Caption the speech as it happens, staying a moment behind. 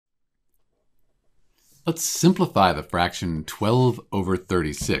Let's simplify the fraction 12 over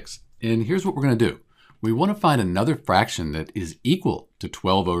 36. And here's what we're going to do. We want to find another fraction that is equal to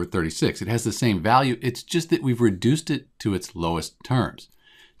 12 over 36. It has the same value, it's just that we've reduced it to its lowest terms.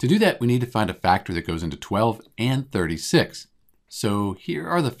 To do that, we need to find a factor that goes into 12 and 36. So here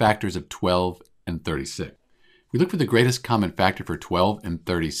are the factors of 12 and 36. If we look for the greatest common factor for 12 and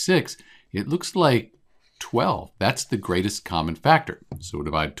 36, it looks like 12. That's the greatest common factor. So we'll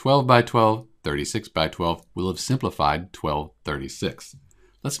divide 12 by 12, 36 by 12. We'll have simplified 12/36.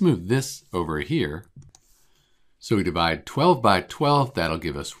 Let's move this over here. So we divide 12 by 12, that'll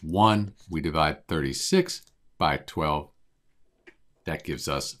give us 1. We divide 36 by 12, that gives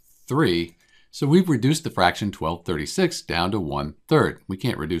us 3. So we've reduced the fraction 12/36 down to 1/3. We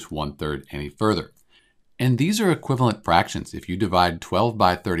can't reduce 1/3 any further. And these are equivalent fractions. If you divide 12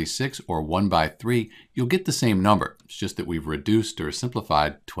 by 36 or 1 by 3, you'll get the same number. It's just that we've reduced or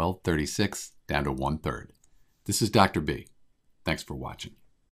simplified 12/36 down to 1/3. This is Dr. B. Thanks for watching.